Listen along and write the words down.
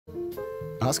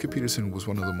Oscar Peterson was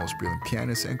one of the most brilliant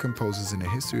pianists and composers in the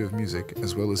history of music,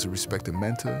 as well as a respected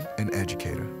mentor and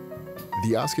educator.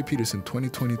 The Oscar Peterson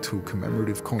 2022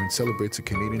 commemorative coin celebrates a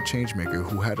Canadian changemaker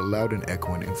who had a loud and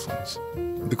echoing influence.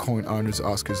 The coin honors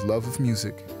Oscar's love of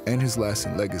music and his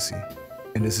lasting legacy,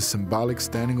 and is a symbolic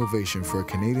standing ovation for a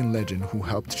Canadian legend who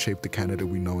helped shape the Canada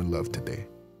we know and love today.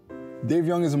 Dave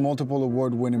Young is a multiple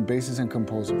award-winning bassist and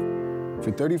composer.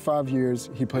 For 35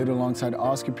 years, he played alongside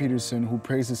Oscar Peterson, who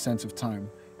praised his sense of time.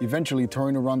 Eventually,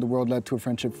 touring around the world led to a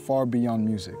friendship far beyond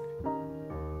music.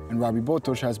 And Robi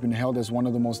Botos has been hailed as one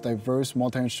of the most diverse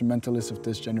multi-instrumentalists of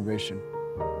this generation.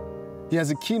 He has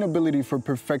a keen ability for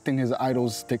perfecting his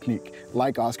idol's technique,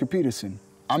 like Oscar Peterson.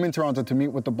 I'm in Toronto to meet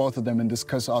with the both of them and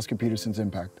discuss Oscar Peterson's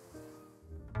impact.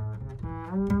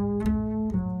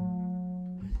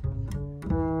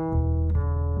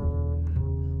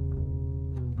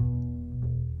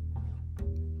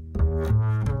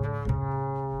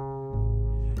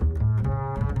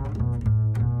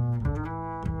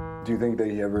 Do you think that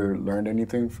he ever learned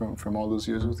anything from all those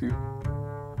years with you?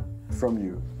 From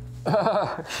you?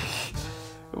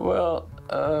 Well,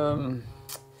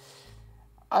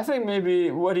 I think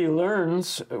maybe what he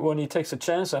learns when he takes a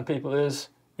chance on people is,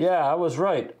 yeah, I was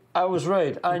right. I was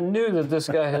right. I knew that this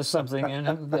guy has something in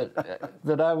him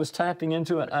that I was tapping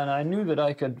into, and I knew that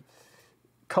I could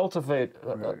cultivate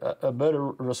a better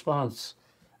response.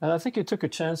 And I think he took a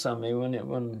chance on me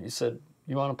when he said,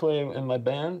 "You want to play in my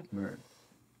band?" Right.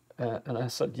 And I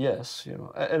said yes. You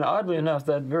know, and oddly enough,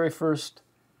 that very first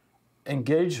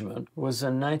engagement was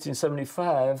in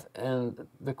 1975, and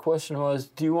the question was,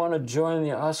 "Do you want to join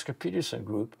the Oscar Peterson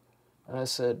group?" And I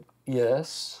said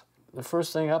yes. The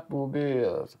first thing up will be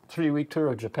a 3-week tour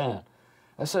of Japan.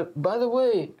 I said, "By the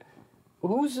way,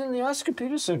 who's in the Oscar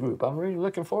Peterson group? I'm really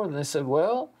looking forward." And they said,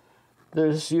 "Well,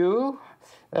 there's you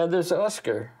and there's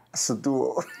Oscar." It's a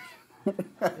duo.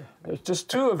 There's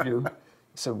just two of you.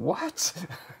 I said, "What?"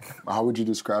 How would you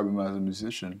describe him as a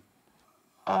musician?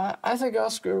 I think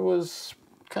Oscar was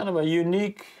kind of a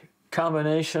unique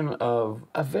combination of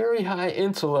a very high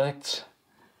intellect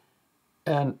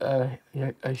and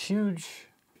a huge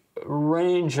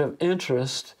range of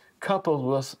interest, coupled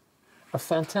with a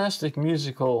fantastic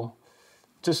musical,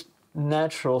 just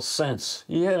natural sense.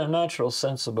 He had a natural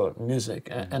sense about music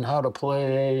and how to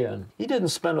play, and he didn't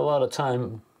spend a lot of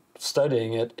time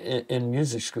studying it in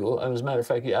music school. As a matter of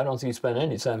fact, I don't think he spent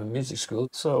any time in music school.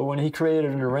 So when he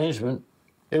created an arrangement,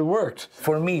 it worked.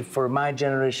 For me, for my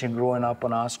generation growing up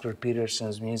on Oscar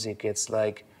Peterson's music, it's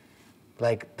like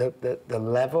the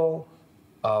level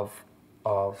of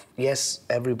yes,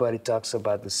 everybody talks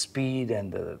about the speed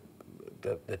and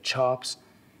the chops,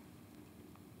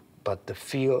 but the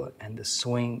feel and the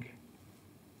swing,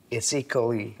 it's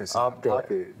equally up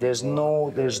there. There's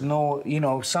no, you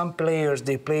know, some players,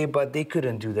 they play, but they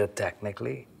couldn't do that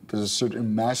technically. There's a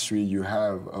certain mastery you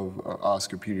have of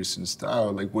Oscar Peterson's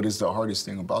style. Like, what is the hardest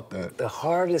thing about that? The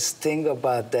hardest thing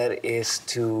about that is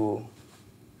to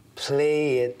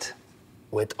play it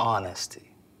with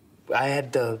honesty. I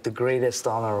had the greatest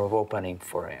honor of opening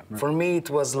for him. Right. For me, it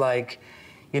was like,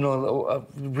 you know,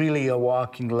 really a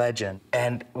walking legend.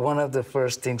 And one of the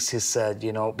first things he said,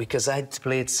 you know, because I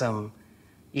played some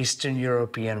Eastern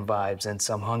European vibes and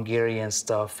some Hungarian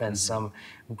stuff and some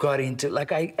got into,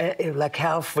 like like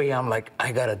halfway, I'm like,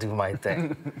 I gotta do my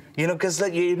thing. You know, because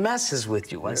like, it messes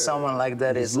with you when someone like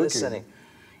that is listening.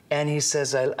 And he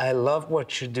says, I love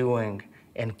what you're doing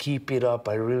and keep it up.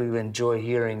 I really enjoy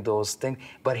hearing those things.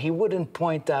 But he wouldn't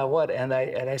point out what, and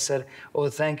I said, oh,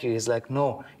 thank you. He's like,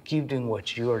 no, keep doing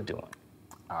what you're doing.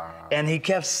 And he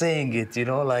kept saying it, you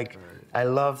know, like, I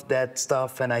love that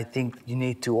stuff, and I think you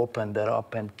need to open that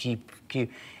up and keep.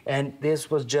 And this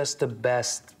was just the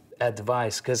best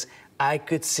advice, because I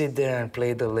could sit there and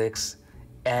play the licks,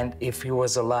 and if he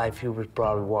was alive, he would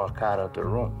probably walk out of the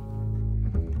room.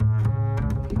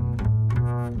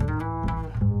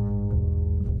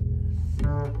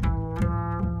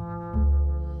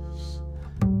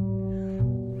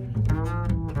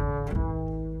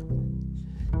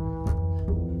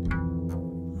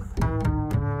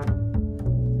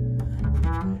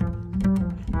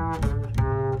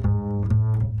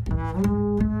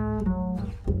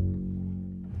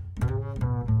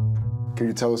 Can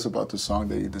you tell us about the song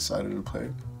that you decided to play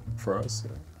for us?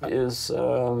 Is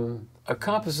a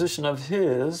composition of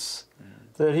his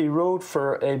that he wrote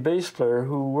for a bass player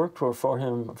who worked for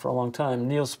him for a long time,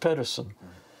 Niels Peterson.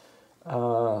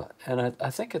 And I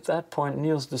think at that point,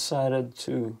 Niels decided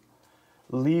to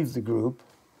leave the group.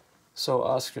 So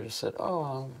Oscar said,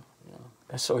 "Oh, you know."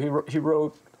 And so he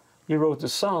wrote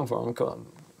this song for him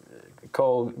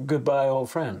called "Goodbye, Old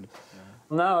Friend."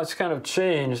 Now it's kind of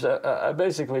changed. I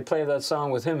basically play that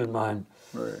song with him in mind.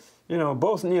 Right. You know,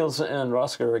 both Niels and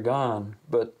Oscar are gone,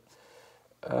 but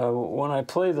when I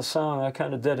play the song, I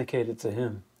kind of dedicate it to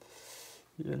him.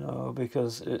 You know,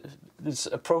 because it's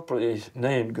appropriately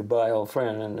named "Goodbye, Old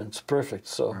Friend," and it's perfect.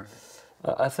 So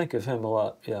I think of him a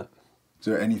lot. Yeah. Is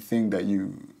there anything that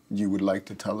you would like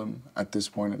to tell him at this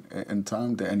point in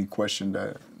time? Any question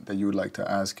that you would like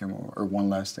to ask him, or one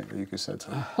last thing that you could say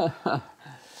to him?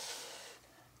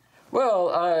 Well,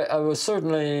 I was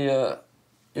certainly,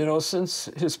 you know, since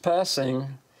his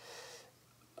passing,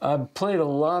 I've played a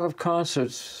lot of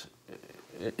concerts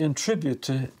in tribute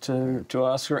to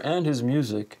Oscar and his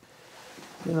music,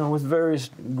 you know, with various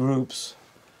groups.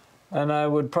 And I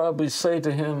would probably say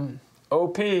to him,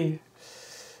 "O.P.,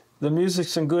 the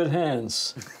music's in good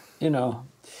hands. You know,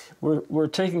 we're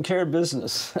taking care of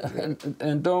business.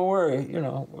 and don't worry, you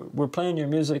know, we're playing your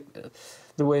music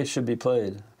the way it should be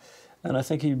played." And I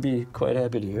think he'd be quite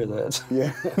happy to hear that.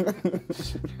 Yeah.